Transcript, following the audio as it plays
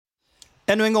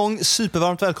Ännu en gång,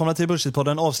 supervarmt välkomna till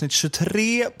Bullshit-podden avsnitt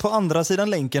 23. På andra sidan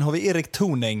länken har vi Erik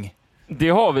Tornäng. Det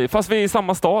har vi, fast vi är i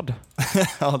samma stad.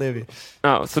 Ja, det är vi.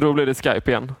 Ja, så då blir det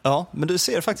Skype igen. Ja, men du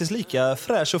ser faktiskt lika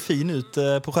fräsch och fin ut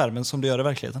på skärmen som du gör i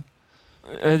verkligheten.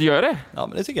 Gör det? Ja,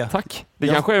 men det tycker jag. Tack. Det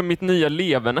kanske är mitt nya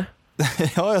levande. Ja,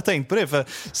 jag har tänkt på det, för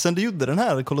sen du gjorde den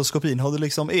här koloskopin, har du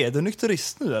liksom, är du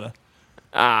nykterist nu eller?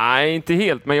 Nej, inte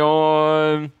helt, men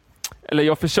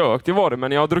jag försökte vara det,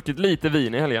 men jag har druckit lite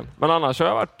vin i helgen. Men annars har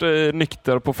jag varit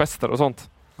nykter på fester och sånt.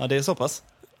 Ja, det är så pass.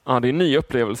 Ja, det är en ny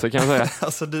upplevelse kan jag säga.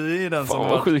 Alltså, du är den som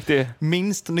vad sjukt det är.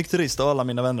 Minst nykterist av alla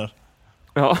mina vänner.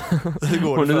 Ja, hur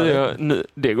går det för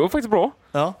det går faktiskt bra.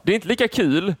 Ja. Det är inte lika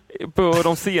kul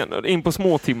på in på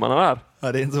småtimmarna där.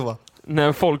 Ja, det är inte så va?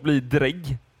 När folk blir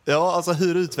drägg. Ja, alltså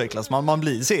hur utvecklas man? Man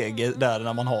blir seg där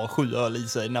när man har 7 öl i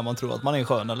sig, när man tror att man är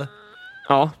skön, eller?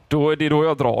 Ja, det är då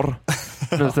jag drar.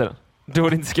 Då är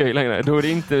det inte skoj längre. Då är det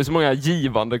inte så många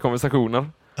givande konversationer.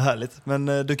 Härligt, men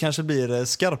du kanske blir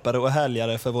skarpare och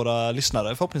härligare för våra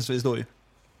lyssnare förhoppningsvis då ju.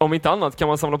 Om inte annat kan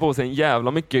man samla på sig en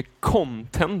jävla mycket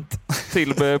content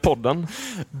till podden.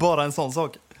 Bara en sån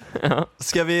sak. Ja.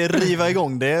 Ska vi riva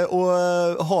igång det och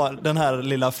ha den här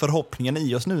lilla förhoppningen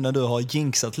i oss nu när du har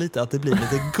jinxat lite att det blir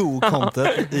lite god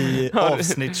content i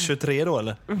avsnitt 23 då,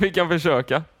 eller? Vi kan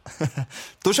försöka.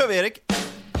 Då kör vi, Erik.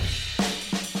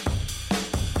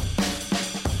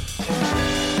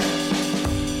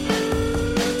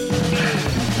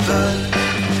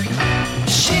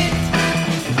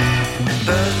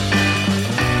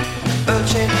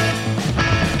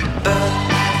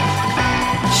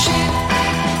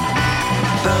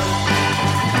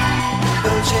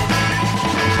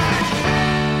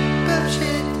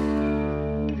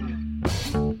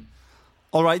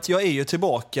 All right, jag är ju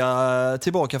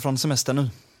tillbaka från semester nu.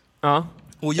 Ja,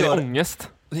 och det är ångest.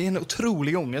 Det är en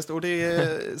otrolig ångest och det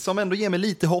är, som ändå ger mig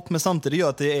lite hopp, men samtidigt gör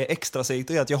att det är extra segt.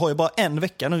 Och att jag har ju bara en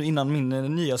vecka nu innan min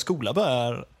nya skola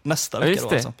börjar nästa vecka. Just det,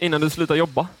 då, alltså. Innan du slutar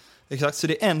jobba. Exakt, så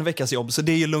det är en veckas jobb, så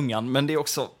det är ju lungan, men det är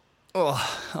också...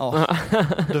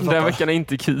 Den veckan är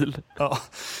inte kul. Ja.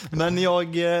 Men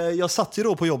jag satt ju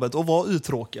då på jobbet och var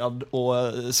uttråkad och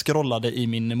scrollade i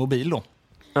min mobil då.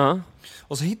 Ja.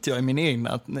 Och så hittade jag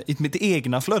i mitt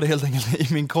egna flöde helt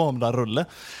enkelt, i min kamerarulle.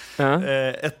 Ja.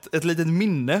 Ett litet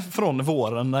minne från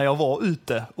våren när jag var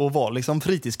ute och var liksom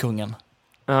fritidskungen.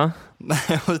 Ja. När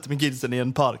jag var ute med kidsen i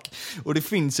en park. Och det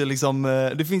finns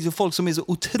ju folk som är så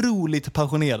otroligt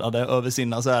passionerade över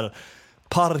sina så här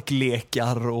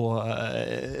parklekar och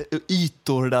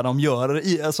ytor där de gör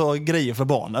alltså grejer för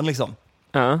barnen liksom.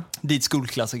 Ja. Dit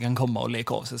skolklasser kan komma och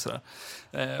leka av sig sådär.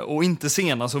 Och inte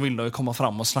sena så vill de komma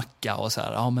fram och snacka och så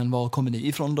här, ja men var kommer ni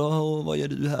ifrån då och vad gör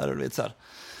du här och vet så här.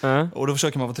 Ja. Och då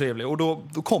försöker man vara trevlig och då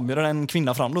kom ju en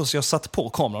kvinna fram då, så jag satt på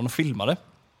kameran och filmade.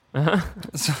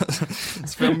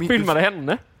 Filmade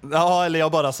henne? Ja, eller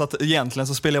jag bara satt, egentligen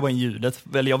så spelade jag bara in ljudet.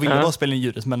 Eller jag ville bara spela in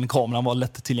ljudet, men kameran var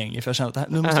lätt tillgänglig, för jag kände att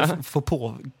nu måste jag få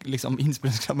på liksom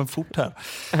inspelningsknappen fort här.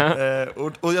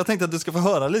 Och jag tänkte att du ska få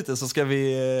höra lite, så ska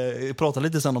vi prata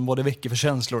lite sen om vad det väcker för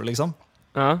känslor liksom.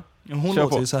 Ja. Hon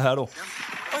låter ju så här då.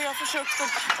 Och jag har försökt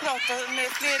att prata med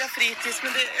flera fritids,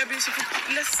 men jag blir så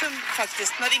ledsen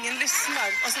faktiskt när ingen lyssnar.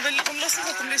 Alltså de låtsas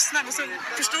att de lyssnar, men så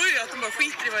förstår jag att de bara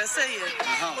skiter i vad jag säger.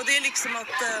 Och det är liksom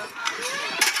att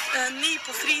ni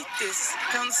på fritids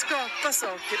kan skapa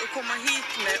saker och komma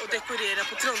hit med och dekorera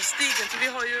på Trollstigen. För vi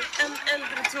har ju en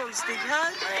äldre Trollstig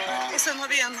här och sen har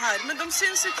vi en här. Men de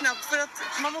syns ju knappt, för att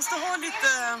man måste ha lite...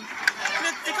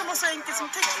 Det kan vara så enkelt som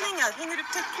teckningar. Hänger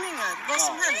upp teckningar, vad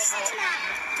som helst.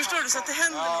 Förstår du, så att det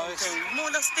händer någonting.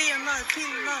 Måla stenar,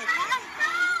 pinnar.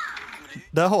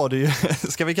 Där har du ju,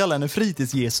 ska vi kalla henne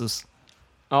fritids-Jesus?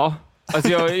 Ja. Alltså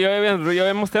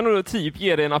jag måste ändå typ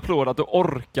ge dig en applåd att du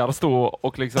orkar stå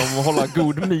och liksom hålla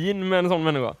god min med en sån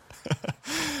människa.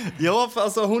 Ja, för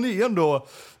alltså hon är ändå...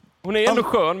 Hon är ändå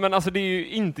skön, men alltså det är ju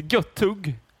inte gött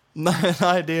tugg.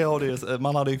 Nej, det har det ju.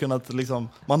 Man hade ju kunnat liksom...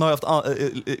 Man har ju haft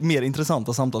mer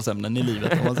intressanta samtalsämnen i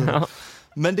livet. Om man säger. Ja.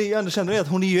 Men det jag ändå känner är att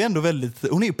hon är ju ändå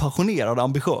hon är ju passionerad och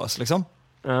ambitiös liksom.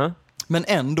 Ja. Men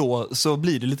ändå så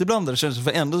blir det lite blandade känslor,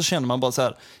 för ändå så känner man bara så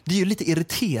här, det är ju lite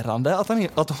irriterande att hon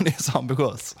är så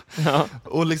ambitiös. Ja.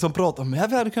 Och liksom prata om, vi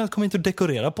hade kunnat komma in och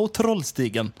dekorera på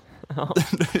Trollstigen. Ja.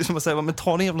 Det är som att säga, men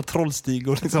ta en jävla trollstig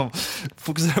och liksom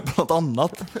fokusera på något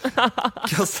annat.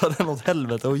 Kasta den åt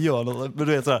helvete och gör något. Men,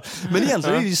 du vet, så här. Men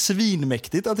egentligen är det ju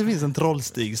svinmäktigt att det finns en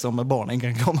trollstig som barnen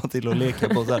kan komma till och leka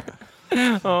på. Så här.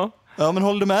 Ja. Ja, men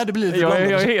håller du med? Det blir lite jag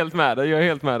är helt med dig. Jag är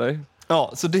helt med dig.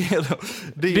 Ja, så det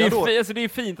är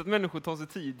fint att människor tar sig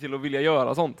tid till att vilja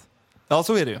göra sånt. Ja,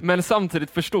 så är det ju. Men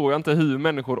samtidigt förstår jag inte hur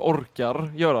människor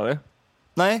orkar göra det.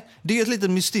 Nej, det är ett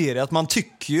litet mysterium att man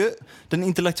tycker ju, den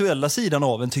intellektuella sidan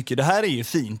av en tycker det här är ju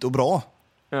fint och bra.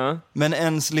 Ja. Men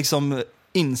ens liksom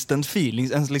instant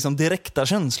feelings, ens liksom direkta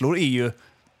känslor är ju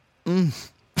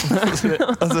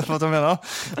alltså vad jag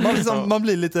menar. Man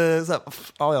blir lite så här,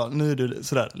 ja, nu är du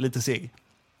sådär lite seg.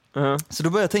 Så då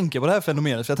börjar jag tänka på det här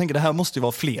fenomenet, för jag tänker det här måste ju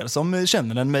vara fler som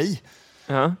känner än mig.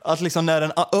 Att liksom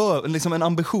när liksom en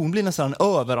ambition blir nästan en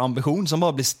överambition som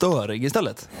bara blir störig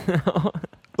istället.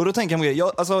 Och då tänker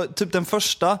jag alltså typ den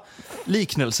första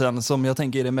liknelsen som jag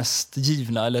tänker är det mest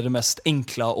givna eller det mest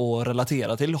enkla att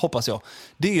relatera till, hoppas jag.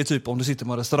 Det är ju typ om du sitter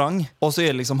på en restaurang och så är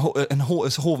det liksom en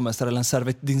hovmästare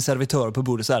eller din servitör på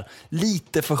bordet så här,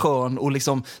 lite för skön och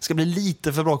liksom ska bli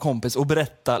lite för bra kompis och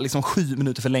berätta liksom 7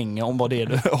 minuter för länge om vad det är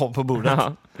du har på bordet.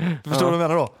 Förstår du vad jag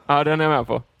menar då? Ja, den är jag med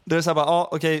på. Det är så här bara,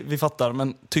 okej, vi fattar,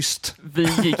 men tyst. Vi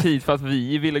gick hit för att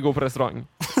vi ville gå på restaurang.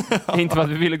 Inte för att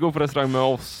vi ville gå på restaurang med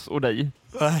oss och dig.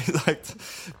 Nej, exakt.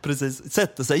 Precis.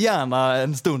 Sätter sig gärna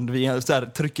en stund vid så här,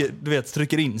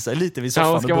 trycker in sig lite vid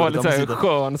soffan. Ja, ska och vara lite så här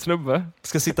skön snubbe.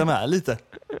 Ska sitta med lite.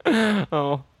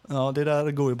 Ja. Ja, det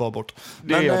där går ju bara bort.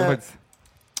 Det gör det faktiskt.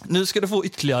 Nu ska du få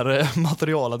ytterligare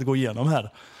material att gå igenom här.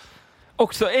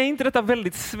 Också, är inte detta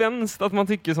väldigt svenskt att man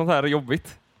tycker sånt här är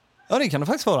jobbigt? Ja, det kan det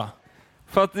faktiskt vara.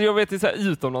 För att jag vet, så här,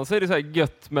 utomlands så är det så här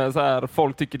gött med så här,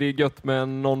 folk tycker det är gött med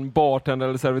någon bartender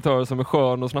eller servitör som är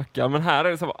skön och snackar. Men här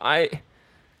är det så här, nej.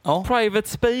 Ja. Private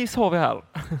space har vi här.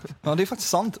 Ja, det är faktiskt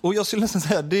sant. Och jag skulle nästan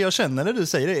säga, det jag känner när du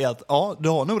säger det är att ja, du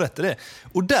har nog rätt i det.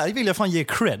 Och där vill jag fan ge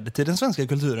cred till den svenska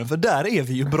kulturen, för där är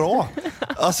vi ju bra.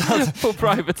 Alltså att, på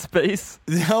private space.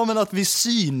 Ja, men att vi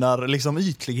synar liksom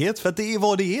ytlighet, för att det är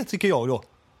vad det är, tycker jag då.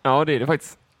 Ja, det är det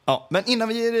faktiskt. Ja, men innan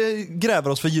vi gräver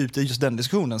oss för djupt i just den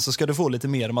diskussionen så ska du få lite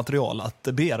mer material att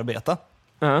bearbeta.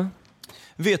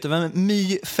 Vet du vem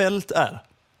My Fält är?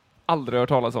 Aldrig hört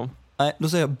talas om. Nej, då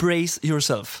säger jag brace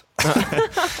yourself.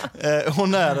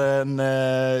 Hon är en,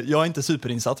 jag är inte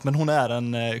superinsatt, men hon är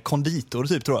en konditor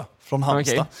typ, tror jag, från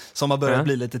Halmstad, som har börjat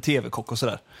bli lite tv-kock och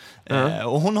sådär.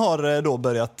 Och hon har då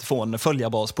börjat få en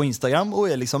följarbas på Instagram och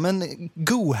är liksom en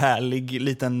gohärlig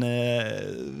liten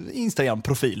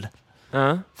Instagram-profil.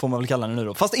 Får man väl kalla det nu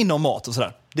då. Fast inom mat och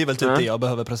sådär. Det är väl typ det jag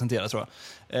behöver presentera, tror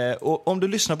jag. Och om du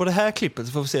lyssnar på det här klippet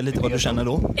så får vi se lite vad du känner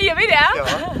då. Är vi det?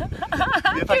 Ja.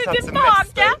 Vi har faktiskt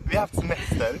haft semester. Vi har haft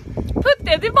semester.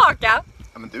 Putte är tillbaka.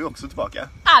 Ja, men du är också tillbaka.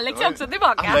 Alex är också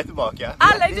tillbaka. Alla är tillbaka.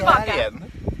 Alla är tillbaka.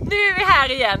 Nu är vi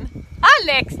här igen.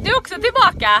 Alex, du är också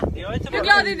tillbaka. Hur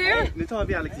glad är du? Nu tar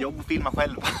vi Alex jobb och filmar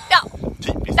själva. Ja.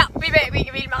 Typiskt. Ja,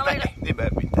 vi filmar. Nej, det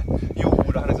behöver vi inte. Jo,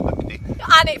 han är så duktig. Ja,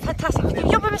 han är fantastisk. Du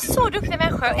jobbar med så duktiga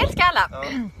människor. Jag älskar alla. Ja.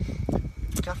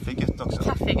 Kaffe är gött också.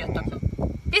 Kaffe är gött också.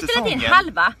 Vi har spelat in Säsongen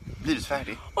halva. Blivit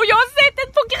färdig. Och jag har sett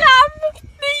ett program.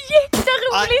 Det är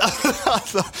jätteroligt.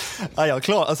 Alltså, jag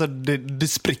klar. Alltså, det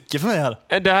spricker för mig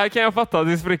här. Det här kan jag fatta att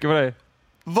det spricker för dig.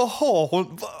 Vad har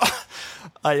hon?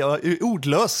 Jag är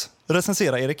ordlös.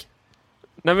 Recensera, Erik.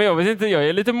 Nej, men jag vet inte, jag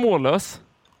är lite mållös.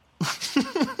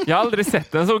 Jag har aldrig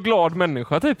sett en så glad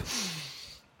människa typ.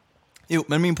 Jo,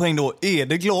 men min poäng då, är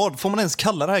det glad? Får man ens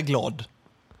kalla det här glad?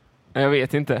 Jag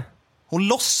vet inte. Hon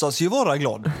låtsas ju vara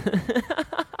glad.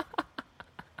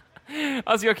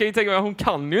 Alltså jag kan ju tänka mig att hon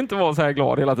kan ju inte vara så här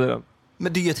glad hela tiden.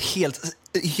 Men det är ju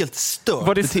ett helt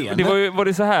stört beteende. Var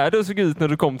det så här du såg ut när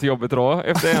du kom till jobbet då?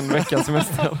 Efter en veckas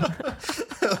semester?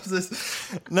 Ja,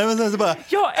 nej, men sen så bara...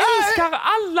 Jag älskar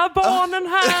alla barnen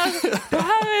här! Det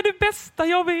här är det bästa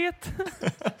jag vet!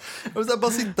 Och så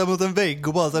bara sitta mot en vägg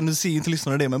och bara så här, nu ser inte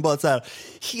lyssnarna det, men bara så här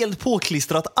helt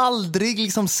påklistrat, aldrig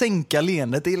liksom sänka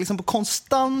leendet. Det är liksom på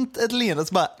konstant ett leende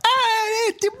så bara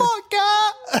är tillbaka!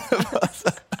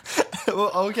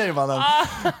 Okej, mannen.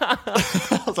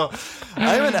 Alltså,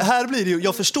 nej, men här blir det ju,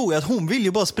 jag förstår ju att hon vill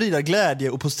ju bara sprida glädje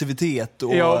och positivitet.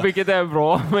 Och, ja, vilket är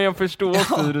bra, men jag förstår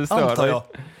också hur du stör dig.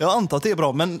 Jag antar att det är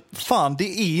bra, men fan,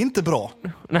 det är inte bra.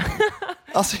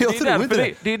 Alltså, jag tror inte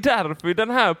det. Det är därför den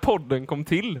här podden kom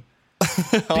till.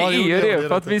 Ja, det är ju det,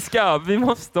 för att vi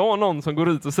måste ha någon som går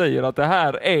ut och säger att det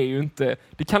här är ju inte,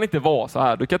 det kan inte vara så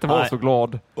här, du kan inte vara så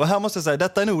glad. Och här måste jag säga,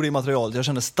 detta är nog det material jag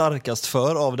känner starkast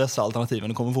för av dessa alternativen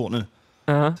du kommer få nu.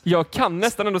 Jag kan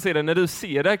nästan ändå se det när du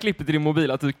ser det här klippet i din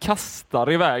mobil, att du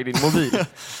kastar iväg din mobil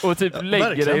och typ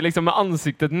lägger dig liksom med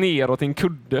ansiktet neråt i en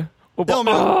kudde och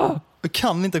bara, jag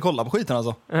kan inte kolla på skiten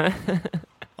alltså.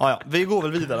 Ja, vi går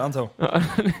väl vidare antar jag.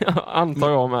 Antar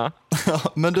jag med.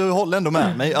 Men du håller ändå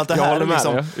med mig att det här är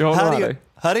liksom,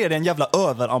 här är det en jävla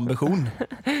överambition.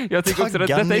 Jag tycker också att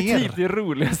detta är typ det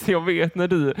roligaste jag vet när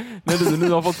du nu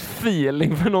har fått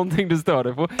feeling för någonting du stör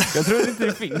dig på. Jag tror inte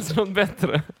det finns något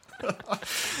bättre.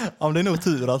 Ja, men det är nog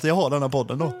tur att jag har den här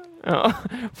podden då. Ja,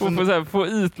 få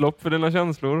utlopp för dina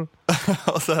känslor.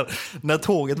 Så här, när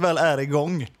tåget väl är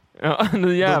igång. Ja,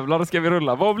 nu jävlar ska vi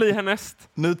rulla. Vad blir härnäst?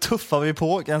 Nu tuffar vi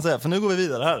på, kan jag säga. För nu går vi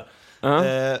vidare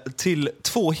här. Till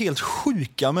 2 helt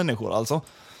sjuka människor alltså.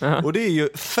 Och det är ju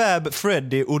Fab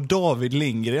Freddy och David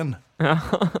Lindgren.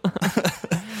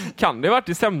 Kan det ha varit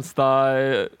det sämsta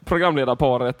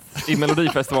programledarparet i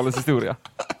Melodifestivalens historia?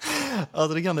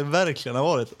 Alltså det kan det verkligen ha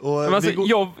varit. Och men alltså,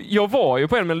 jag var ju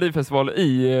på en Melodifestival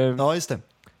ja, just det.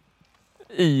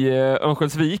 I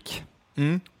Örnsköldsvik.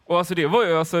 Och alltså det var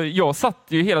ju, alltså, jag satt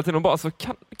ju hela tiden och bara, alltså,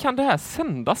 kan det här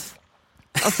sändas?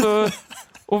 Alltså,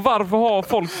 och varför har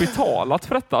folk betalat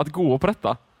för detta, att gå på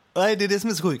detta? Nej, det är det som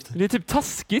är så sjukt. Det är typ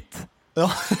taskigt.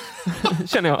 Ja.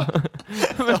 Känner jag.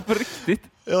 Men på riktigt.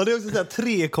 Ja, det är också så här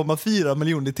 3,4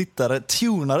 miljoner tittare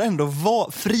tunar ändå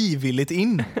frivilligt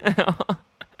in. Ja.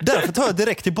 Därför tar jag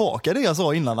direkt tillbaka det jag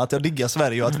sa innan, att jag diggar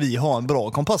Sverige och att vi har en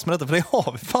bra kompass med detta, för det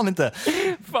har vi fan inte.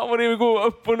 Fan vad det vill gå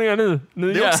upp och ner nu.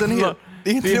 Det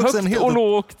är också en högt och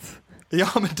lågt. Ja,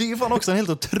 men det är fan också en helt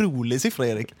otrolig siffra,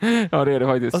 Erik. Ja, det är det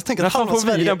faktiskt. Alltså, tänk att halva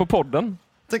Sverige den på podden.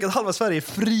 Tänk att halva Sverige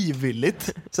frivilligt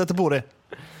sätter på det.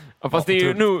 Ja, fast det är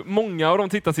ju nu, många av de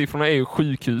tittarsiffrorna är ju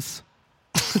sjukhus.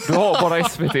 Du har bara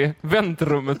SVT,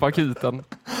 väntrummet på akuten.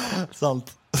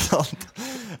 Sant.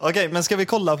 Okej, men ska vi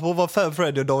kolla på vad Fab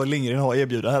Freddy och David Lindgren har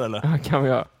erbjuda här, eller? Ja, kan vi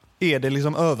göra. Är det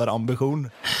liksom överambition?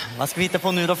 Vad ska vi hitta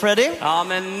på nu då, Freddy? Ja,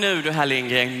 men nu du här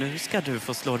Lindgren, nu ska du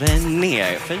få slå dig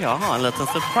ner. För jag har en liten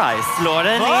surprise. Slå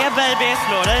dig ner, baby,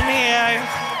 slå dig ner.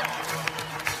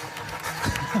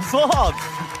 Vad?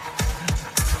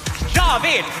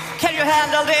 David, can you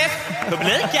handle this?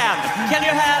 Publiken, can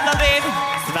you handle this?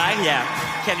 Sverige,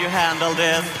 can you handle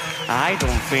this? I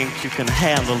don't think you can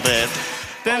handle this.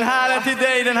 Den här är till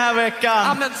dig den här veckan.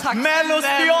 Ja, men tack. Mellos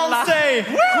Beyoncé,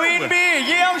 Queen Bee,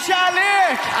 ge om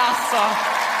kärlek! Alltså.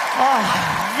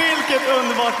 Vilket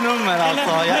underbart nummer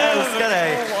alltså. Jag älskar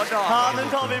dig. Ja, nu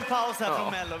tar vi en paus här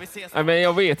från Mello. Vi ses. Nej, men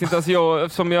jag vet inte,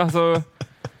 alltså,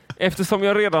 eftersom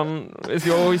jag redan,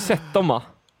 jag har ju sett dem.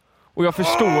 Och jag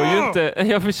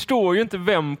förstår ju inte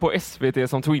vem på SVT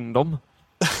som tog in dem.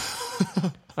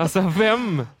 Alltså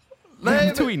vem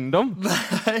tog in dem?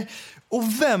 Nej. Och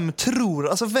vem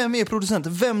är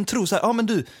producenten? Vem tror så här, ja men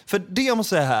du, för det jag måste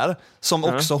säga här, som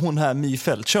också hon här My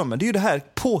Fält kör med, det är ju det här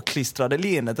påklistrade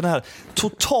leendet, den här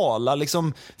totala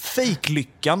liksom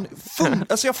fake-lyckan.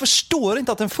 Alltså jag förstår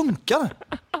inte att den funkar.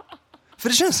 För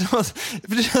det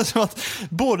känns som att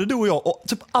både du och jag och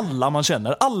typ alla man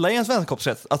känner, alla i ens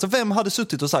vänskapsrätt, alltså vem hade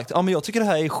suttit och sagt, ja men jag tycker det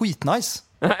här är skitnice.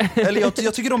 Eller jag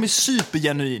tycker de är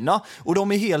supergenuina och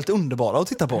de är helt underbara att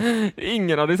titta på.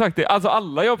 Ingen hade sagt det. Alltså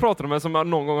alla jag pratade med som jag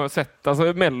någon gång har sett, alltså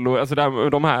Mello, alltså det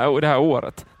här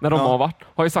året, när de har varit,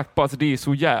 har ju sagt bara att det är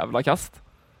så jävla kast.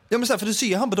 Ja, men så här, för du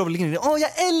ser han på David Lindgren,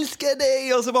 jag älskar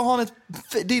dig, och så bara har han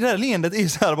det där leendet är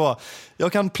så här bara,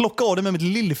 jag kan plocka av det med mitt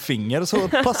lillfinger, så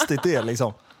plastigt det är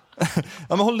liksom.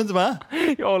 Ja, men håller du inte med?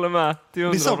 Jag håller med till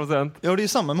 100%. Ja, det är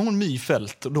samma med hon My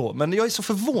Fält då, men jag är så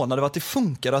förvånad över att det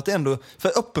funkar, att det ändå,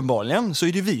 för uppenbarligen så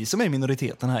är det vi som är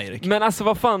minoriteten här, Erik. Men alltså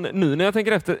vad fan, nu när jag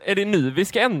tänker efter, är det nu vi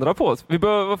ska ändra på oss? Vi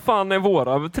behöver, vad fan är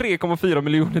våra 3,4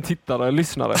 miljoner tittare,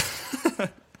 lyssnare?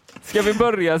 Ska vi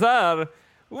börja så här?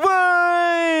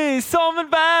 Woj! Samuel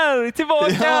Berg,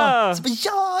 tillbaka!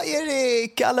 Ja,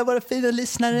 Erik, alla våra fina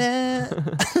lyssnare.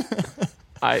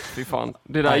 Nej, fy fan.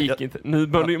 Det där gick inte.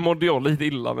 Nu mådde jag lite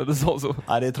illa när du sa så.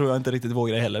 Nej, det tror jag inte riktigt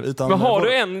vågar heller. Utan men har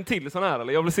du en till sån här,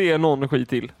 eller? Jag vill se någon skit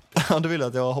till. Ja, du vill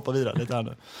att jag hoppar vidare lite här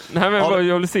nu. Nej, men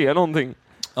jag vill se någonting.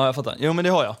 Ja, jag fattar. Jo, men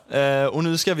det har jag. Och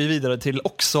nu ska vi vidare till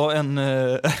också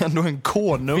ändå en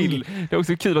konung. Det är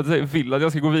också kul att du säger vill att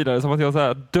jag ska gå vidare, som att jag så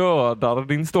här dödar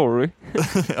din story.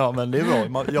 Ja, men det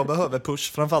är bra. Jag behöver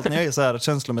push. Framförallt när jag är så här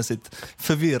känslomässigt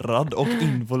förvirrad och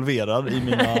involverad i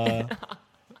mina...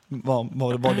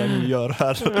 vad jag nu gör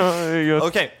här.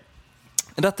 Okej.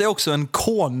 Detta är också en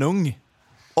konung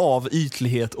av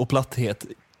ytlighet och platthet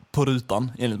på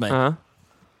rutan, enligt mig.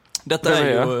 Detta är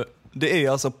ju... Det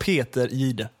är alltså Peter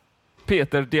Jihde.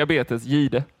 Peter Diabetes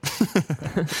Jihde.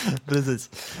 Precis.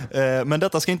 Men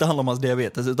detta ska inte handla om hans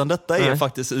diabetes, utan detta är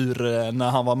faktiskt ur när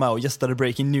han var med och gästade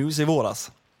Breaking News i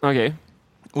våras. Okej.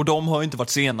 Och de har ju inte varit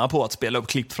sena på att spela upp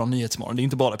klipp från Nyhetsmorgon. Det är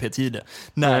inte bara Peter Jihde.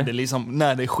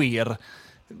 När det sker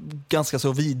ganska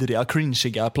så vidriga,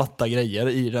 cringiga, platta grejer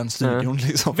i den studion.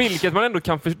 Liksom. Vilket man ändå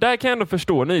där kan jag ändå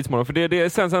förstå Nyhetsmorgon, för det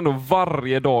sänds ändå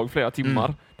varje dag flera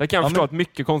timmar. Där kan jag förstå att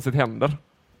mycket konstigt händer.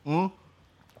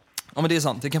 Ja, men det är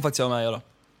sant. Det kan faktiskt jag med göra.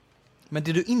 Men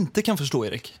det du inte kan förstå,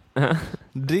 Erik,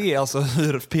 det är alltså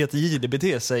hur Peter Jihde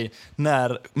beter sig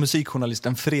när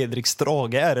musikjournalisten Fredrik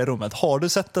Strage är i rummet. Har du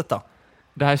sett detta?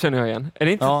 Det här känner jag igen. Är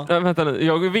det inte? Ja. Vänta nu,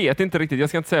 jag vet inte riktigt. Jag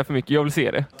ska inte säga för mycket. Jag vill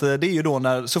se det. Det är ju då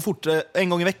när, så fort en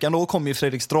gång i veckan då kommer ju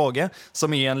Fredrik Strage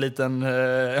som är en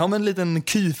liten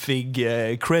kyfig,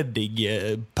 creddig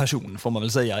person får man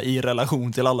väl säga i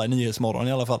relation till alla i Nyhetsmorgon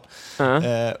i alla fall.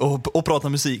 Och pratar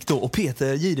musik då. Och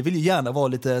Peter Jihde vill ju gärna vara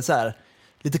lite så här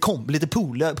lite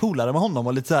polare med honom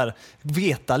och lite så här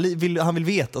han vill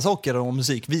veta saker om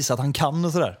musik, visa att han kan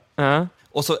och sådär.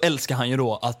 Och så älskar han ju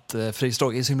då att Fredrik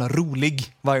Strage är så himla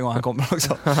rolig varje gång han kommer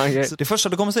också. Okay. Så det första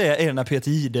du kommer säga är när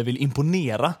Peter Jihde vill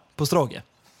imponera på Strage.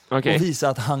 Okay. Och visa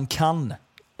att han kan.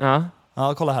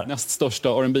 Ja, kolla här. Näst största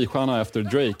R&B-stjärna efter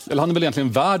Drake. Eller han är väl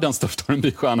egentligen världens största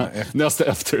R&B-stjärna. Näst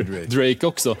efter Drake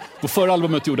också. På förra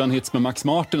albumet gjorde han hits med Max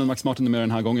Martin. Och Max Martin är med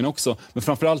den här gången också. Men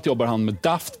framförallt jobbar han med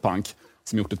Daft Punk.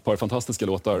 Som gjort ett par fantastiska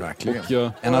låtar. Och,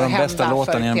 en av de bästa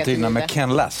låtarna genom tiderna med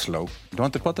Ken Laszlo. Du har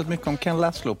inte pratat mycket om Ken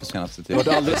Laszlo på senaste tiden. Var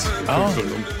det alldeles...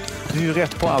 Du är ju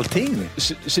rätt på allting.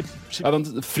 Jag var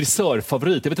en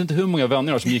frisörfavorit. Jag vet inte hur många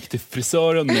vänner som gick till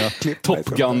frisören med Top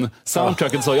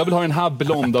Gun-soundtracket och sa jag vill ha den här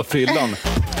blonda frillan.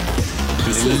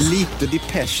 Lite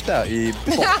Depeche där i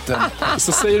botten.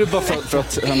 Så säger du bara för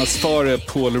att hennes far är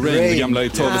Paul Rain, gamla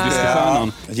italienska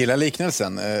stjärnan. Jag gillar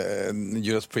liknelsen.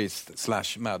 Judas Priest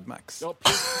 / Mad Max.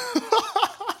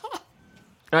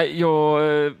 Nej, jag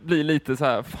blir lite så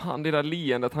här, fan det där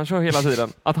leendet han kör hela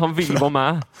tiden. Att han vill vara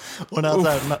med. Och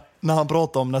när han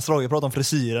pratar om, när Strage pratar om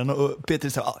frisyren och Peter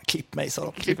säger, klipp mig,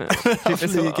 sa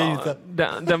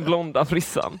de. Den blonda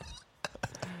frissan.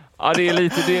 Ja, det är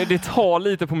lite, det tar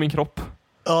lite på min kropp.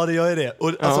 Ja, det gör ju det.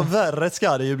 Och alltså värre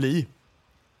ska det ju bli.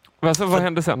 Alltså, vad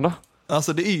händer sen då?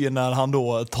 Alltså det är ju när han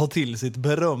då tar till sitt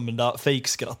berömda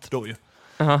fejkskratt då ju.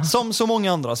 Som så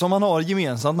många andra som man har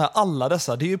gemensamt med alla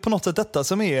dessa. Det är ju på något sätt detta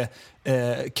som är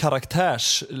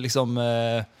karaktärs, liksom,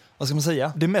 vad ska man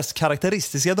säga? Det mest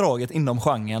karaktäristiska draget inom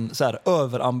genren, så här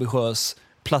överambitiös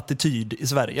plattityd i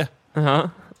Sverige.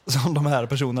 Som de här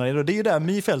personerna är. Det är ju där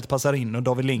My Fält passar in och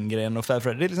David Lindgren och Fred. Det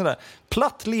är liksom där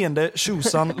platt leende,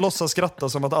 tjosan, låtsas skratta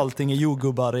som att allting är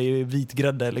jordgubbar i vit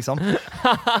grädde liksom.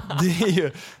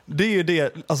 Det är ju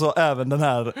det, alltså även den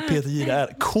här Peter Jihde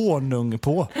är konung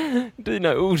på.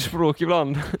 Dina ordspråk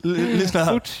ibland. Lyssna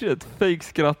här. Fortsätt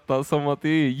fejkskratta som att det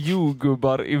är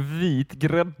jordgubbar i vit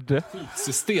grädde.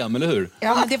 System, eller hur?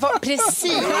 Ja, men det var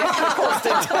precis.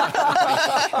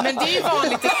 Men det är ju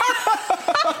vanligt.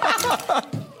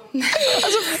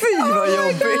 Alltså fy vad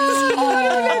jobbigt.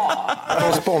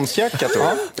 Och sponsjacka tror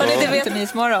jag. Ja, det vet ni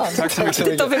imorgon. Tack så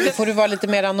mycket. Får du vara lite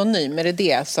mer anonym? Är det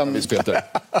det som... Vi Peter.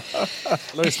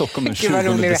 Jag är i Stockholm den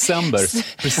 20 december.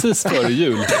 Precis före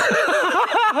jul.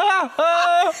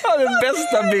 Den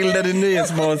bästa bilden i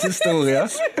Nyhetsmorgons historia.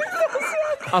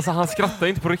 Alltså han skrattar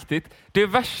inte på riktigt. Det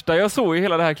värsta jag såg i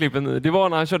hela det här klippet nu, det var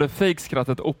när han körde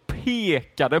fejkskrattet och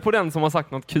pekade på den som har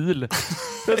sagt något kul.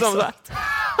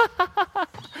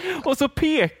 Och så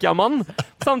pekar man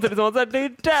samtidigt som att det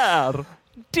är där.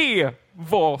 Det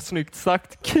var snyggt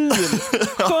sagt. Kul.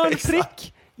 Skön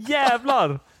trick.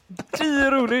 Jävlar. Du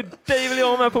är rolig. Dig vill jag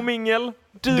ha med på mingel.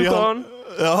 Du skön.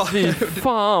 Ja.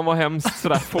 Fan vad hemskt. Så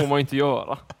där får man inte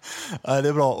göra. Nej, det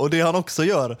är bra. Och det han också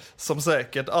gör, som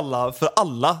säkert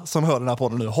alla som hör den här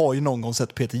podden nu har ju någon gång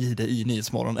sett Peter Jihde i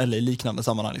Nyhetsmorgon eller i liknande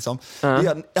sammanhang liksom.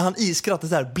 Han i skrattet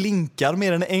så här blinkar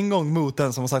mer än en gång mot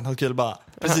den som har sagt något kul, bara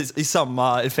precis i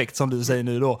samma effekt som du säger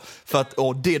nu då, för att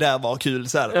det där var kul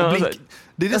så här. Och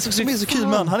det är det som är så kul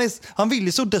med han vill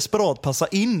ju så desperat passa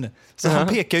in. Så han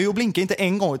pekar ju och blinkar inte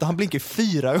en gång utan han blinkar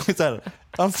 4 gånger så här.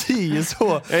 Han ser ju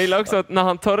så. Jag gillar också att när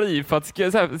han tar i för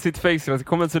att sitt fejkskratt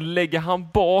kommer så lägger han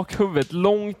bak huvudet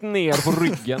långt ner på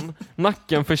ryggen.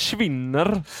 Nacken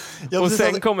försvinner. Och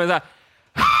sen kommer så här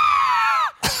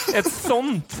ett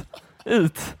sånt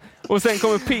ut. Och sen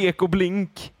kommer pek och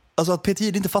blink. Alltså att Peter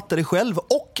Jihde inte fattar det själv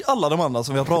och alla de andra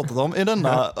som vi har pratat om i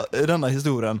denna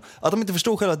historien. Att de inte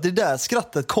förstår själva att det där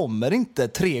skrattet kommer inte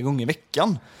 3 gånger i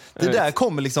veckan. Det där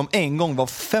kommer liksom en gång var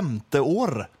 5:e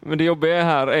år. Men det jobbiga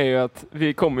här är ju att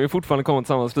vi kommer ju fortfarande komma till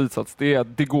samma slutsats. Det är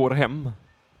att det går hem.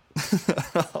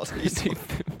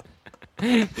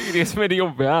 Det är det som är det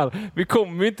jobbiga här. Vi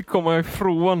kommer inte komma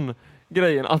ifrån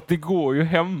grejen att det går ju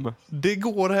hem. Det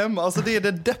går hem. Alltså det är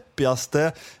det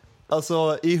deppigaste.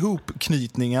 Alltså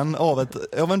ihopknytningen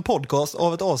av en podcast,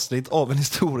 av ett avsnitt, av en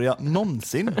historia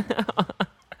någonsin.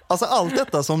 Alltså allt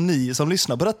detta som ni som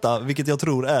lyssnar på detta, vilket jag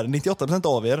tror är 98%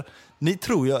 av er,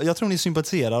 jag tror ni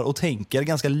sympatiserar och tänker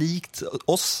ganska likt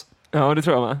oss. Ja, det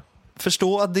tror jag med.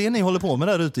 Förstå att det ni håller på med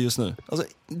där ute just nu, alltså,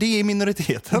 det är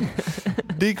minoriteten.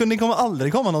 Ni kommer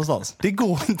aldrig komma någonstans. Det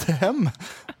går inte hem.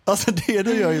 Alltså det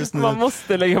du gör just nu. Man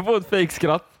måste lägga på ett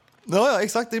fejkskratt. Ja,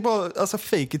 exakt. Det är bara alltså,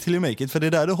 fake it till you make it. För det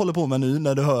är där du håller på med nu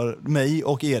när du hör mig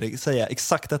och Erik säga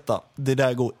exakt detta. Det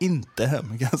där går inte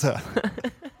hem, kan jag säga.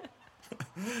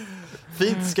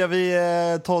 Fint, ska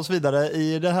vi ta oss vidare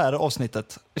i det här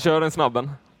avsnittet? Kör en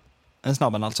snabben. En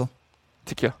snabben alltså.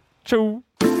 Tycker jag. Tjo!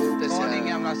 Det ser en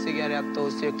gamla cigarett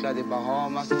och cyklade i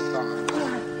Bahamas.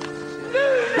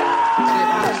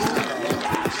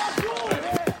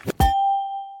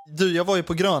 Du, jag var ju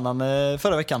på Grönan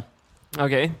förra veckan.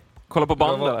 Okej. Kolla på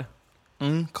band eller?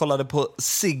 Kollade på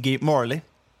Ziggy Marley.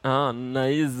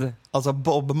 Nice. Alltså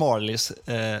Bob Marleys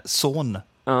son.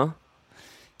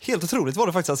 Helt otroligt var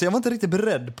det faktiskt. Alltså, jag var inte riktigt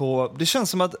beredd på... Det känns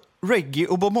som att reggae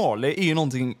och Bob Marley är ju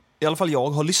någonting, i alla fall jag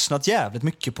har lyssnat jävligt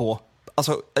mycket på.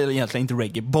 Alltså, eller egentligen inte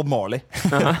reggae, Bob Marley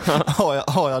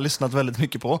har jag lyssnat väldigt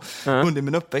mycket på under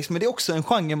min uppväxt. Men det är också en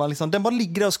genre, den bara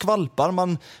ligger där och skvalpar.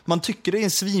 Man tycker det är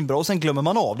en svinbra och sen glömmer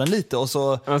man av den lite. Och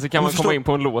så kan man komma in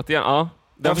på en låt igen. Ja,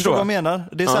 jag förstår vad jag menar.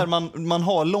 Det är så här, man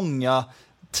har långa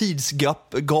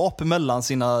tidsgap mellan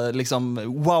sina liksom,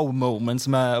 wow-moments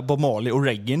med Bob Marley och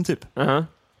reggae typ.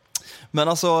 Men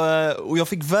alltså, och jag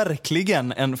fick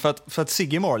verkligen för att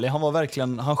Ziggy Marley,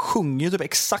 han sjunger ju typ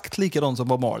exakt likadant som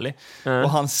Bob Marley. Och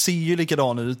han ser ju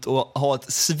likadan ut och har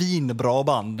ett svinbra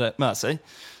band med sig.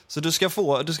 Så du ska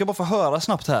bara få höra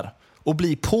snabbt här och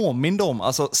bli påmind om,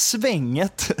 alltså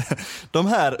svänget, de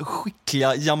här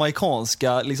skickliga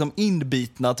jamaikanska, liksom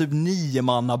inbitna typ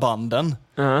 9-mannabanden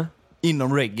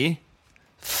inom reggae.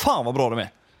 Fan vad bra de är.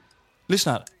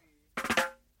 Lyssna här.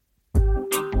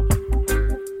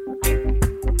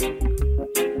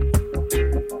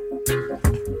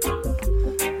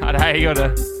 Det här gör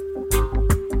det.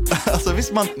 Alltså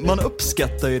visst, man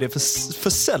uppskattar ju det för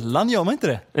sällan, gör man inte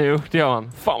det? Jo, det gör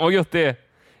man. Fan vad gött det är.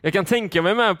 Jag kan tänka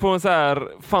mig med på en så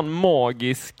här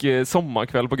magisk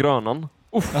sommarkväll på Grönan.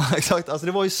 Ja, exakt. Alltså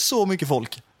det var ju så mycket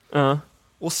folk.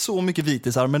 Och så mycket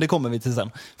vitisar, men det kommer vi till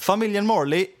sen. Familjen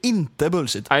Marley, inte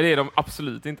bullshit. Nej, det är de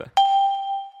absolut inte.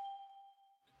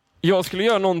 Jag skulle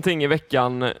göra någonting i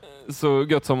veckan så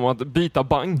gött som att byta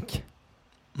bank.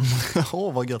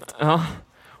 Vad gött. Ja.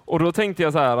 Och då tänkte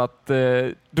jag så här att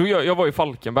jag var i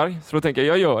Falkenberg, så då tänkte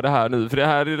jag gör det här nu, för det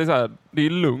här är så här, det är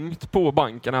lugnt på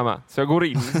banken här med. Så jag går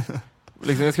in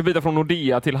liksom, jag ska byta från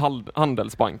Nordea till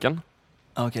Handelsbanken.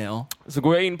 Okej, ja. Så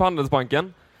går jag in på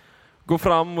Handelsbanken, går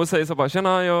fram och säger så bara,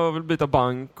 tjena, jag vill byta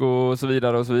bank och så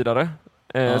vidare och så vidare.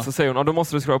 Så säger hon, då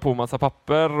måste du skriva på massa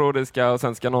papper och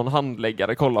sen ska någon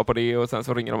handläggare kolla på det och sen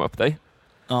så ringer de upp dig.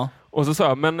 Ja. Och så sa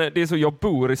jag, men det är så, jag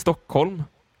bor i Stockholm.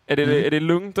 Är det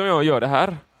lugnt om jag gör det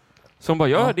här? Så hon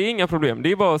bara, det är inga problem.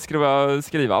 Det är bara att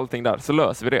skriva allting där, så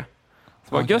löser vi det.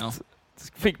 Så var gött.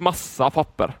 Fick massa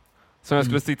papper som jag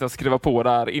skulle sitta och skriva på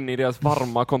där inne i deras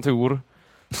varma kontor.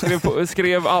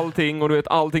 Skrev allting och du vet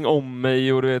allting om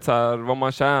mig och du vet så här, vad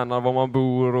man tjänar, var man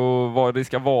bor och vad det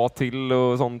ska vara till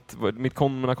och sånt.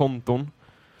 Mina konton.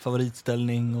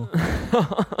 Favoritställning och...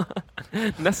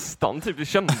 Nästan, typ. Det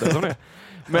kändes som det.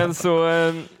 Men så...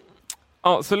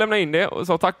 så lämnade jag in det och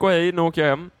sa tack och hej, nu åker jag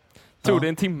hem. Tog det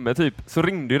en timme typ, så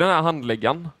ringde ju den här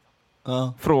handläggaren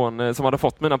som hade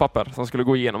fått mina papper, som skulle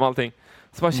gå igenom allting.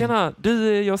 Så bara, tjena,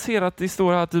 jag ser att det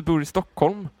står här att du bor i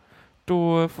Stockholm.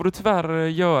 Då får du tyvärr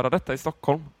göra detta i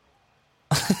Stockholm.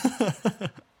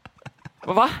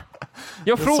 Va?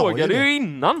 Jag frågade ju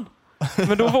innan.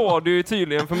 Men då var det ju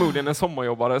tydligen förmodligen en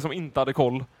sommarjobbare som inte hade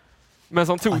koll. Men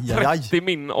som tog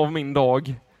 30 av min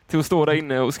dag till att stå där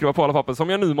inne och skriva på alla papper som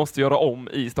jag nu måste göra om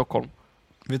i Stockholm.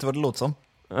 Vet du vad det låter som?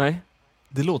 Nej.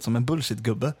 Det låter som en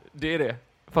bullshit-gubbe. Det är det.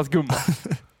 Fast gumma.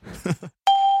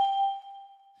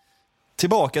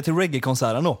 Tillbaka till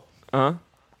reggae-konserten då.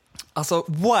 Alltså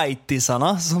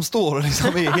whiteisarna som står och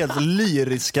liksom är helt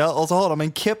lyriska och så har de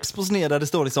en keps på sned där det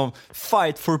står liksom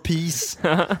fight for peace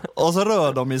och så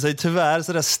rör de sig tyvärr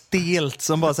så där stelt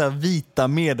som bara så här vita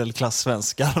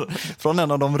medelklass-svenskar från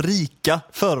en av de rika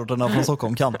förorterna från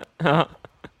Stockholm kan.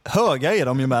 Höga är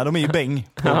de ju med, de är ju bäng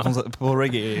på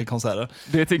reggae-konserter.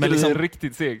 Det tycker men liksom, du är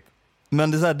riktigt segt.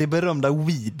 Men det, är så här, det berömda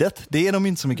weedet, det är de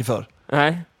inte så mycket för.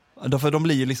 Nej. Därför de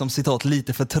blir ju liksom citat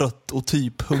lite för trött och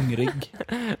typ hungrig.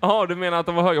 Ja, du menar att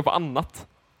de var höga på annat?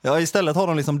 Ja, istället har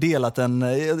de liksom delat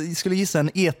jag skulle gissa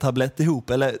en e-tablett ihop,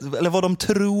 eller vad de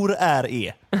tror är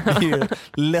e. Det är ju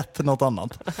lätt något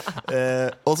annat.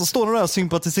 Och så står de där och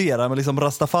sympatiserar med liksom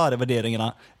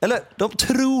Rastafari-värderingarna. Eller de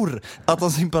tror att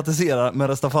de sympatiserar med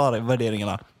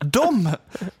Rastafari-värderingarna.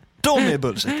 De är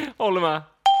bullshit. Håller med.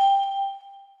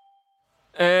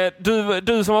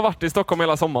 Du som har varit i Stockholm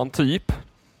hela sommaren, typ.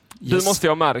 Du måste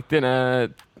ju ha märkt det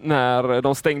när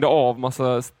de stängde av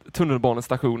massa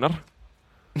tunnelbanestationer.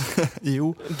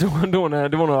 Jo. Då när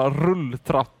det var några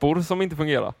rulltrappor som inte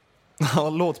fungerade. Ja,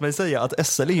 låt mig säga att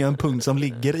SL är en punkt som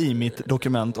ligger i mitt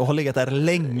dokument och har legat där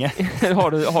länge.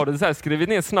 har du så här skrivit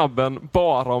ner snabben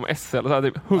bara om SL? Så här,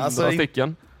 typ 100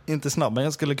 stycken? Inte snabben,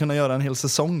 jag skulle kunna göra en hel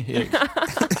säsong, Erik.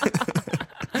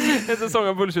 En säsong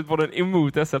av Bullshit-podden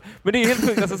emot SL. Men det är helt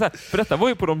sjukt, alltså, så här, för detta var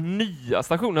ju på de nya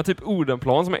stationerna, typ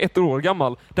Odenplan som är 1 år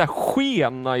gammal. Där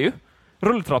skenar ju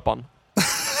rulltrappan.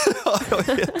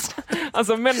 Jag vet.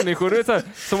 Alltså människor, du vet, så här,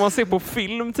 som man ser på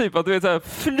film typ, att du vet, så här,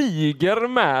 flyger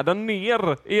med den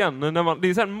ner igen. När man, det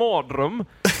är så här en mardröm.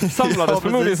 Samlades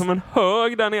förmodligen som en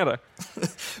hög där nere.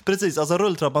 Precis, alltså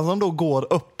rulltrappan som då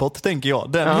går uppåt, tänker jag.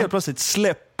 Den helt plötsligt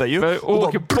släpper ju. Och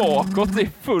åker bakåt i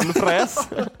full fräs.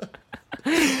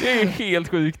 Det är helt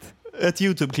sjukt. Ett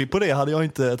YouTube-klipp på det hade jag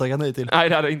inte tagit nej till. Nej,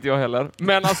 det hade inte jag heller.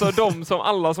 Men alltså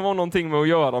alla som har någonting med att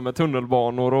göra med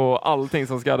tunnelbanor och allting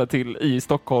som ska till i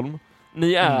Stockholm.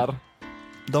 Ni är...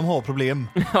 De har problem.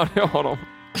 Ja, det har de.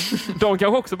 De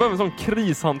kanske också behöver en sån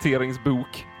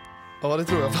krishanteringsbok. Ja, det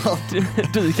tror jag fan.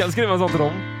 Du kan skriva en sån till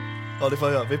dem. Ja, det får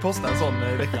jag göra. Vi postar en sån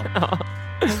i veckan. Ja.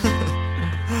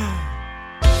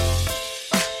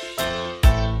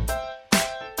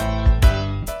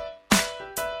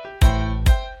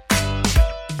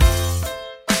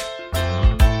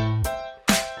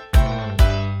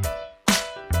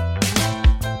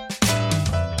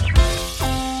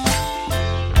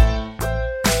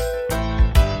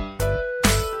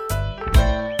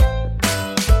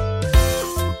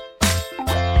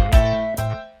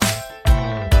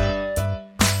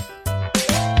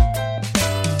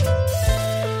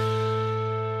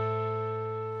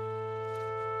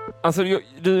 Alltså,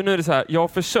 nu är det så här, jag har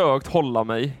försökt hålla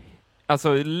mig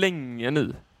alltså länge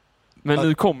nu. Men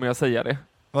nu kommer jag säga det.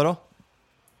 Vadå?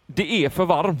 Det är för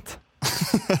varmt.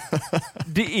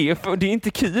 Det är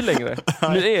inte kul längre.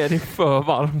 Nu är det för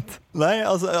varmt. Nej,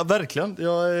 alltså verkligen.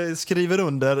 Jag skriver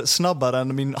under snabbare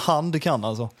än min hand kan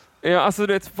alltså. Ja, alltså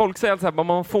du vet, folk säger så här,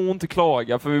 man får inte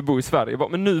klaga för vi bor i Sverige.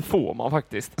 Men nu får man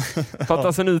faktiskt. För att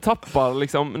alltså nu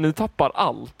tappar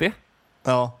allt det.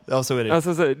 Ja, så är det.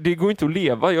 Alltså, det går inte att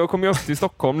leva. Jag kommer ju upp till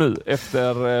Stockholm nu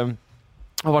efter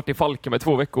har varit i Falken med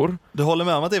 2 veckor. Du håller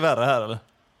med om att det är värre här eller?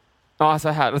 Ja,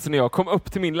 alltså när jag kom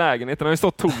upp till min lägenhet, den har ju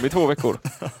stått tom i 2 veckor.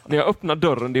 När jag öppnade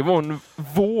dörren, det var en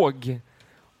våg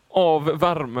av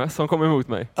värme som kom emot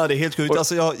mig. Ja, det är helt sjukt.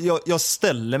 Alltså, jag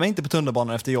ställer mig inte på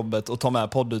tunnelbanan efter jobbet och tar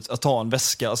med poddet, att ta en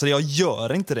väska. Alltså, jag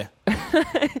gör inte det.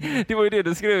 Det var ju det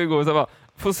du skrev igår. Så bara,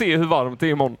 får se hur varmt det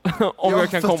är imorgon. Om jag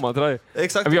kan komma till dig.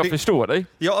 Exakt. Jag förstår dig.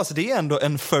 Ja, alltså det är ändå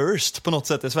en first på något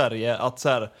sätt i Sverige. Att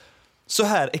så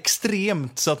här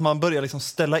extremt så att man börjar liksom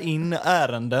ställa in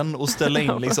ärenden och ställa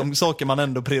in liksom saker man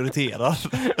ändå prioriterar.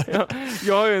 Ja,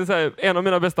 jag har ju en av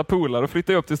mina bästa polare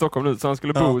flyttade upp till Stockholm nu så han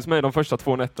skulle bo hos mig de första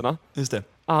 2 nätterna. Just det.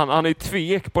 Han är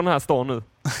tvek på den här stan nu.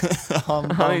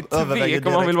 han är tvek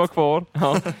om han vill vara kvar.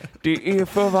 Ja, det är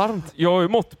för varmt. Jag har ju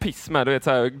mått piss med du vet, så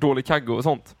här, dålig kagge och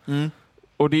sånt. Mm.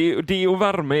 Och det och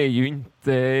värme är ju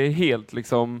inte helt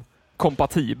liksom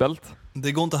kompatibelt.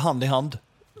 Det går inte hand i hand.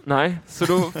 Nej, så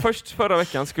då först förra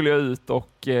veckan skulle jag ut och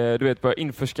du vet börja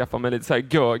införskaffa mig lite så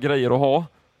här grejer att ha.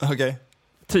 Okej.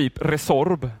 Typ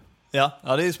Resorb. Ja,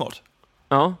 det är smart.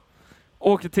 Ja.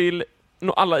 Åkte till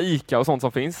alla Ica och sånt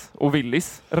som finns och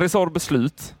Willys. Resorb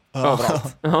slut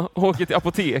överallt. Ja. Åkte till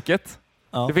apoteket.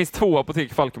 Ja. Det finns 2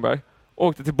 apotek i Falkenberg.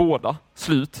 Åkte till båda.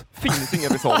 Slut. Finns ingen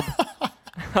Resorb.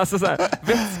 Alltså så här,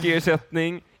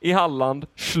 vätskeersättning i Halland,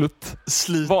 slut.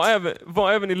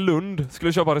 Var även i Lund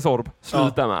skulle köpa Resorb,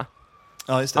 slut där med.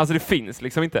 Ja, just det. Alltså det finns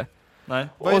liksom inte. Nej.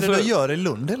 Vad är det du gör i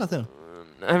Lund hela tiden?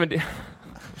 Nej men det...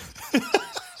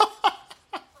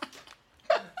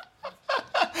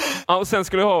 Ja, och sen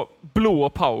skulle jag ha blå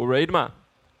Powerade med.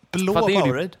 Blå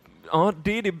Powerade? Ja,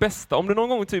 det är det bästa. Om du någon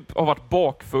gång typ har varit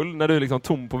bakfull när du är liksom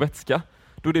tom på vätska,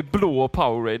 då är det blå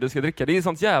Powerade du ska dricka. Det är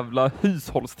sånt jävla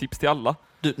hushållstips till alla.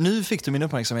 Du, nu fick du min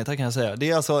uppmärksamhet här kan jag säga. Det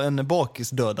är alltså en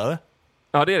bakisdödare.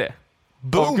 Ja, det är det.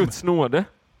 Boom! Av Guds nåde.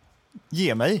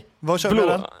 Ge mig. Vad kör du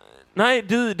den? Nej,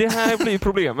 det här blir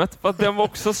problemet. För att den var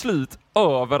också slut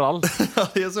överallt. Ja,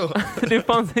 det är så. Det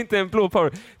fanns inte en blå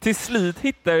Powerade. Till slut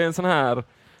hittade jag en sån här,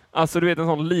 alltså du vet en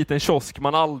sån liten kiosk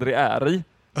man aldrig är i.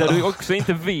 Där du också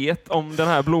inte vet om den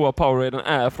här blåa Poweraden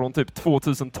är från typ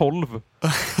 2012.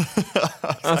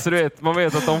 Alltså du vet, man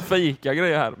vet att de fejkar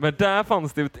grejer här. Men där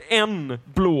fanns det en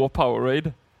blå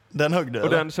Powerade. Den högg du? Och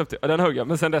den köpte jag. Den högg jag.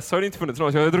 Men sen dess har det inte funnits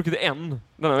någon. Så jag har druckit en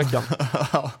den här veckan.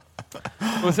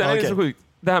 Och sen är det så sjukt.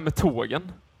 Det här med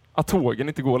tågen. Att tågen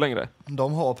inte går längre.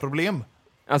 De har problem.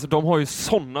 Alltså de har ju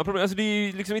sådana problem. Alltså det är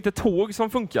ju liksom inte tåg som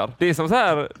funkar. Det är som så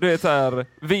här, du vet så här,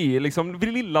 vi är liksom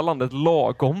vid lilla landet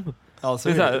lagom. Ja, så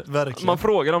det är så här, verkligen. man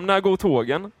frågar dem, när går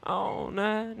tågen? Ja,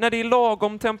 när det är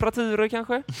lagom temperaturer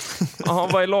kanske. Ja,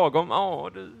 vad är lagom? Ja,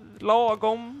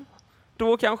 lagom.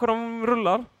 Då kanske de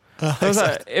rullar. Ja, så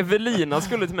här, Evelina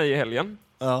skulle till mig i helgen.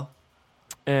 Ja.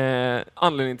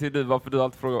 Anledningen till varför du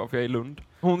alltid frågar varför jag är i Lund.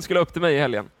 Hon skulle upp till mig i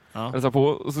helgen. Ja.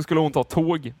 Och så skulle hon ta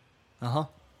tåg. Aha.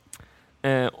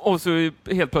 Och så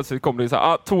helt plötsligt kom det så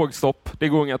här, tågstopp, det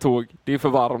går inga tåg, det är för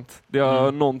varmt,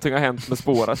 någonting har hänt med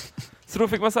spåret. Så då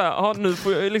fick man säga, nu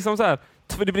får jag liksom så här,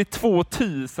 för det blir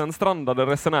 2000 strandade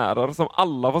resenärer som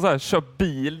alla får så här, köra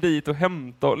bil dit och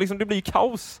hämta, och liksom det blir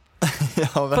kaos. Ja,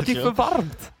 för att det är för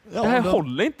varmt. Ja, det här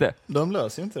håller inte. De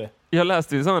löser ju inte det. Jag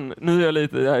läste ju sån, nu är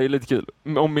det är lite kul,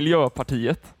 om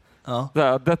Miljöpartiet. Ja.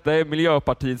 Detta är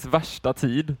Miljöpartiets värsta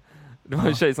tid. Det var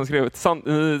en tjej som skrev,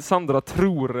 Sandra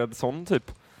Troredsson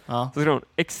typ. Ja. Så skrev hon,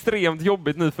 extremt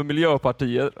jobbigt nu för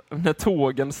Miljöpartiet när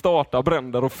tågen startar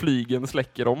bränder och flygen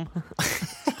släcker dem.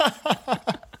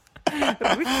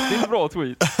 Riktigt bra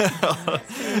tweet.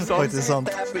 Faktiskt sant.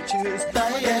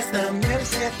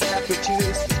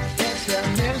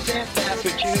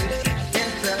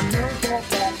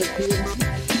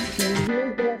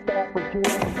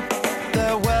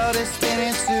 The world is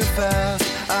spinning too fast.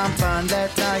 I'm fine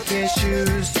that Nike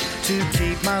shoes to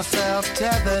keep myself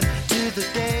tethered to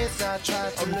the days I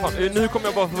tried to lose. Nu kommer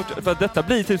jag bara för att detta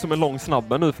blir typ som en lång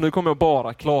snabbe nu, för nu kommer jag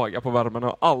bara klaga på värmen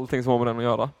och allting som har med den att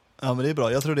göra. Ja, men det är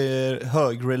bra. Jag tror det är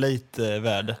hög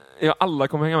relate-värde. Ja, alla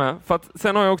kommer hänga med. För att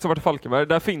sen har jag också varit i Falkenberg.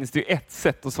 Där finns det ju ett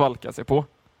sätt att svalka sig på.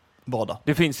 Bada.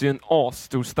 Det finns ju en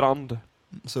asstor strand.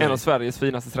 En av Sveriges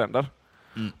finaste stränder.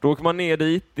 Då åker man ner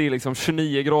dit, det är liksom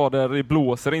 29 grader, det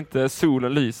blåser inte,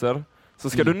 solen lyser. Så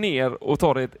ska du ner och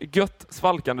ta dig ett gött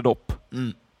svalkande dopp.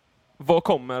 Vad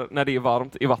kommer när det är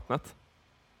varmt i vattnet?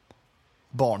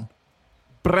 Barn.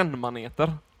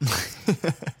 Brännmaneter.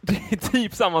 Det är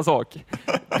typ samma sak.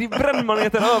 Det är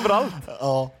brännmaneter överallt.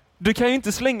 Ja. Du kan ju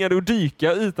inte slänga dig och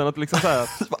dyka utan att liksom så här,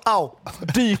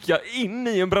 dyka in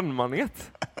i en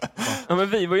brännmanet. Ja, men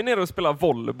vi var ju nere och spelade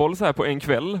volleyboll så här på en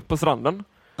kväll på stranden.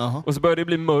 Och så började det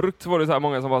bli mörkt, så var det så här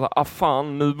många som var så här,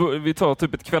 fan, nu vi tar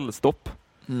typ ett kvällstopp.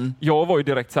 Jag var ju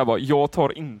direkt så här bara, jag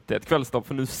tar inte ett kvällstopp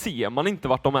för nu ser man inte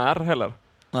vart de är heller.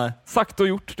 Nej. Sagt och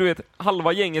gjort, du vet,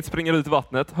 halva gänget springer ut i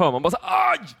vattnet, hör man bara så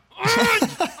här, aj!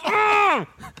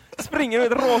 Springer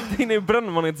ut rakt in i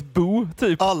brännmanets bo,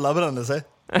 typ. Alla brände sig.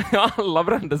 Alla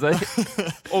brände sig.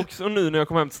 Och så nu när jag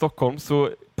kom hem till Stockholm så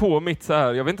på mitt så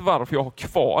här, jag vet inte varför jag har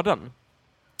kvar den.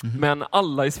 Men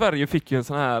alla i Sverige fick ju en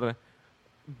sån här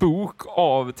bok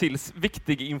av till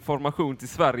viktig information till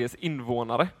Sveriges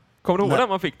invånare. Kommer du ihåg när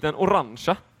man fick den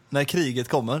orangea? När kriget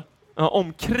kommer. Ja,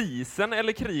 om krisen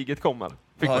eller kriget kommer.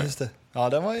 Ja, just det. Ja,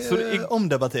 den var ju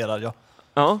omdebatterad, ja.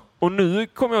 Ja, och nu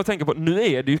kommer jag att tänka på, nu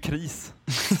är det ju kris.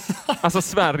 Alltså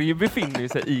Sverige befinner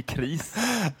sig i kris.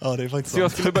 Ja, det är faktiskt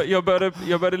så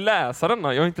jag började läsa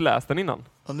denna, jag har inte läst den innan.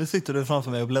 Ja, nu sitter du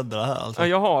framför mig och bläddrar här alltså. Ja,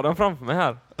 jag har den framför mig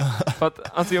här. För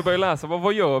att, alltså jag börjar läsa,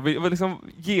 vad gör vi?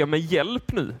 Liksom, ge mig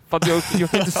hjälp nu. För att jag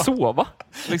kan inte sova.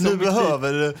 Liksom,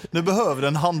 nu behöver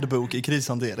en handbok i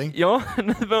krishantering. Ja,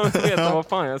 nu behöver jag veta vad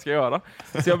fan jag ska göra.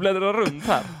 Så jag bläddrar runt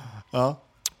här. Ja.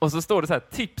 Och så står det så här,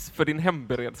 tips för din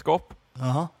hemberedskap.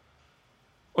 Aha.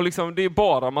 Och liksom, det är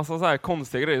bara massa så här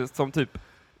konstiga grejer som typ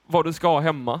vad du ska ha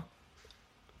hemma.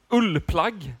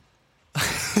 Ullplagg.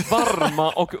 Varma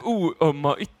och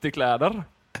oömma ytterkläder.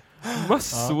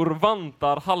 Mössor,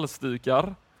 vantar,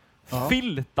 halsdukar.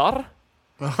 Filtar.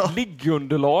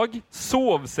 Liggunderlag.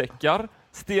 Sovsäckar.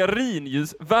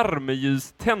 Stearinljus,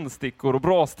 värmeljus, tändstickor och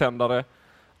braständare.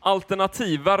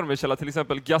 Alternativ värmekälla, till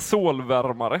exempel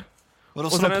gasolvärmare.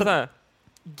 Och sen är det så här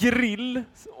grill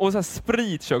och så här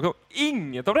spritkök.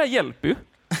 Inget av det här hjälper ju.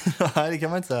 Nej, det kan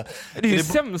man inte säga. Det är ju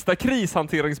sämsta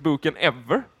krishanteringsboken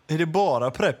ever. Är det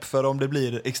bara prepp för om det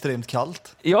blir extremt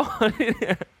kallt? Ja,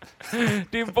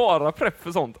 det är bara prepp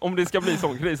för sånt. Om det ska bli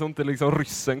sån kris och inte liksom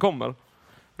ryssen kommer.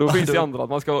 Då finns det andra att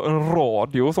man ska ha en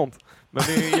radio och sånt. Men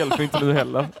det hjälper inte nu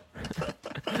heller.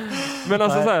 Men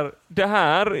alltså så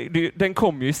här, den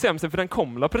kom ju i sämst, för den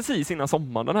kom precis innan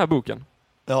sommaren, den här boken.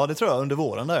 Ja, det tror jag, under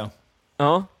våren där.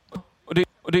 Ja.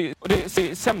 Och det är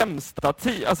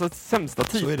sämsta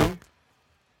tiden.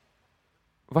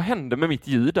 Vad hände med mitt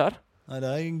ljud där? Nej,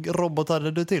 där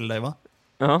robotade du till dig, va?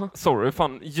 Ja, sorry,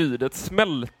 fan, ljudet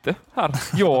smälte här.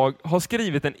 Jag har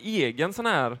skrivit en egen sån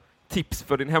här tips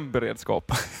för din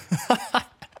hemberedskap.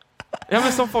 Ja,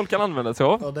 men som folk kan använda sig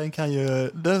av. Ja,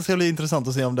 den ska bli intressant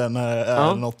att se om den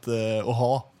är något att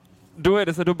ha. Då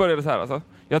börjar det så här alltså.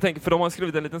 Jag tänker, för de har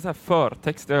skrivit en liten så här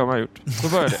förtext, det har man gjort. Då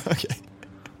börjar det. Okay.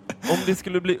 Om det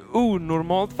skulle bli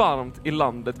onormalt varmt i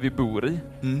landet vi bor i,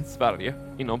 Sverige,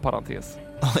 inom parentes,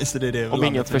 Ja, just det. Om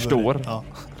inget förstår. Ja.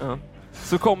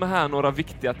 Så kommer här några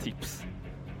viktiga tips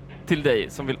till dig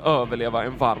som vill överleva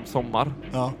en varm sommar.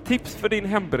 Ja. Tips för din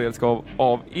hemberedskap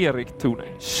av Erik Thorne.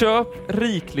 Köp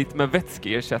rikligt med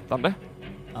vätskeersättande.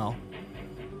 Ja.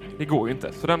 Det går ju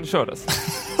inte, så den kördes.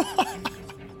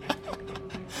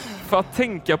 För att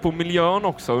tänka på miljön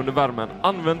också under värmen.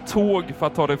 Använd tåg för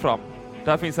att ta dig fram.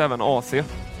 Där finns även AC.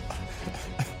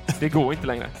 Det går inte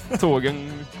längre.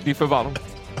 Tågen, det är för varmt.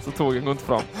 Så tågen går inte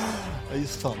fram. Ja,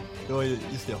 just fan. Det var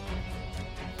just det.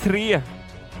 3.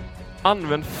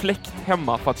 Använd fläkt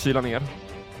hemma för att kyla ner.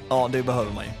 Ja, det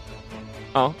behöver man ju.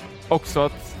 Ja, också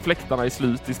att fläktarna är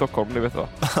slut i Stockholm, det vet du va?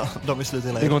 De är slut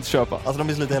hela det går inte att köpa. Alltså de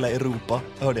är slut i hela Europa,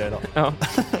 hörde jag idag. Ja.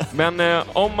 Men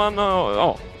om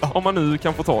man nu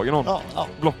kan få tag i någon.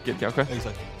 Blocket kanske.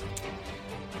 Exakt.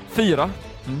 4.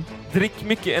 Drick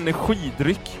mycket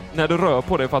energidryck när du rör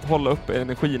på dig för att hålla uppe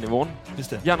energinivån. Just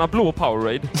det. Gärna blå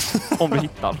Powerade om du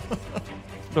hittar.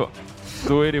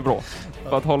 Då är det bra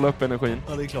för att hålla upp energin.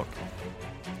 Ja, det är klart.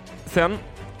 Sen,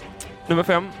 nummer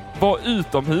 5. Var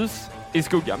utomhus i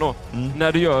skuggan då.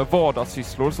 När du gör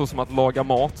vardagssysslor så som att laga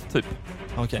mat, typ.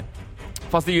 Okej.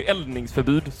 Fast det är ju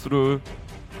eldningsförbud, så då...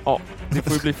 Ja, det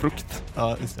får ju bli frukt.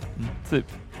 Ja, just det. Typ.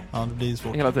 Ja, det blir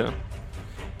svårt. Hela tiden.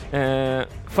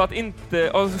 För att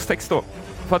inte... 6 då.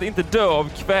 För att inte dö av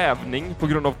kvävning på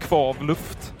grund av kvav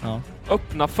luft. Ja.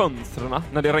 Öppna fönstren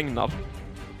när det regnar.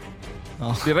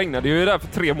 Ja. Det regnade ju där för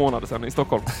 3 månader sedan i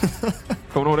Stockholm.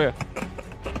 Kommer du ihåg det?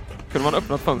 Kunde man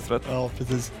öppna fönstret? Ja,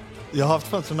 precis. Jag har haft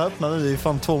fönstren öppna nu i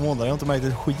fan 2 månader. Jag har inte märkt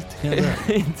ett skit.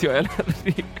 Inte jag heller.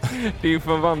 Det är ju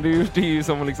för van, det är ju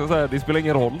som liksom så här, det spelar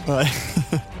ingen roll. Nej.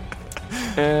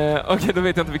 Okej, då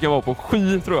vet jag inte vilka jag var på.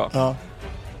 7 tror jag. Ja.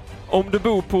 Om du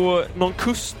bor på någon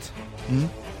kust,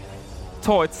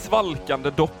 ta ett svalkande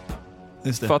dopp.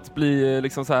 Just det. För att bli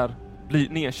liksom så här, bli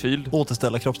nedkyld.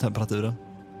 Återställa kroppstemperaturen.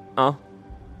 Ja.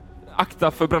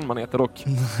 Akta för brännmaneter dock.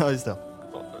 Ja, just det.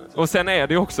 Och sen är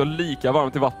det också lika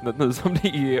varmt i vattnet nu som det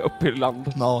är uppe i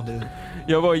land. Ja, det...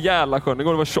 Jag var i Järlasjön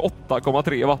igår, det var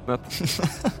 28,3 i vattnet.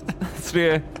 Så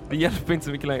det hjälper inte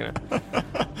så mycket längre.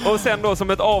 Och sen då som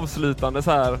ett avslutande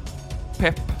så här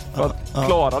pepp för att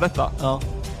klara detta. Ja.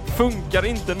 Funkar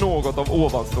inte något av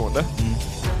ovanstående,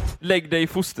 lägg dig i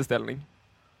fosterställning.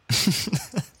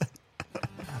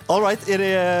 All right,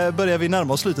 börjar vi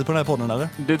närma oss slutet på den här podden eller?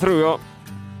 Det tror jag.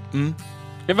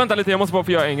 Jag väntar lite, jag måste bara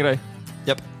få göra en grej.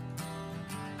 Japp.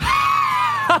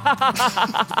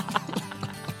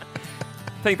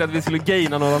 Tänkte att vi skulle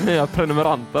gaina några nya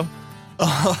prenumeranter.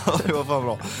 Det var fan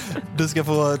bra. Du ska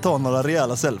få ta några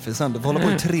rejäla selfies sen. Du får hålla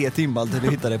på i 3 timmar till du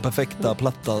hittar det perfekta,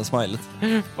 platta smilet.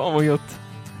 Fan vad gött.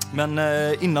 Men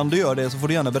innan du gör det så får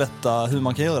du gärna berätta hur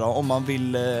man kan göra om man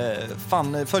vill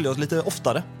följa oss lite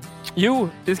oftare. Jo,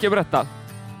 det ska jag berätta.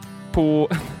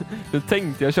 Nu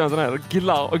tänkte jag köra en sån här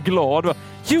glad.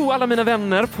 Jo, alla mina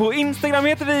vänner. På Instagram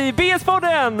heter vi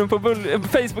BS-podden. På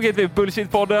Facebook heter vi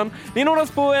Bullshit-podden. Ni når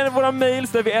oss på våra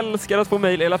mails där vi älskar oss på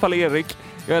mail. I alla fall Erik.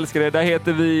 Jag älskar det. Där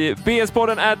heter vi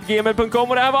bspodden@gmail.com.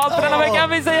 Och det här var allt för denna veckan.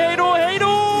 Vi säger hej då, hej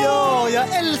då! Ja,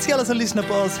 jag älskar alla som lyssnar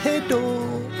på oss. Hej då!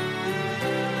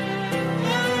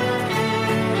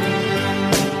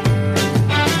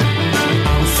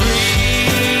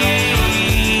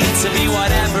 To be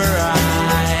whatever I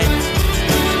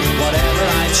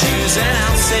choose, and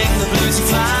I'll sing the blues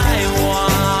if I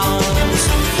want.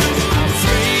 I'm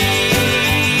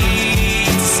free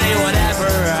to say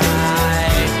whatever I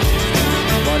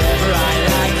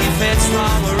like. If it's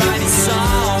wrong or right, it's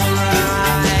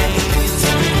alright.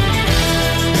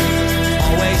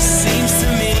 Always seems to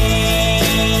me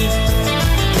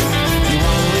you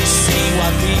only see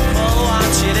what people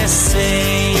want you to see.